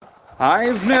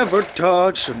I've never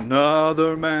touched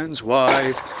another man's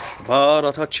wife, but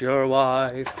I'll touch your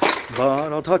wife,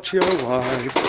 but I'll touch your wife.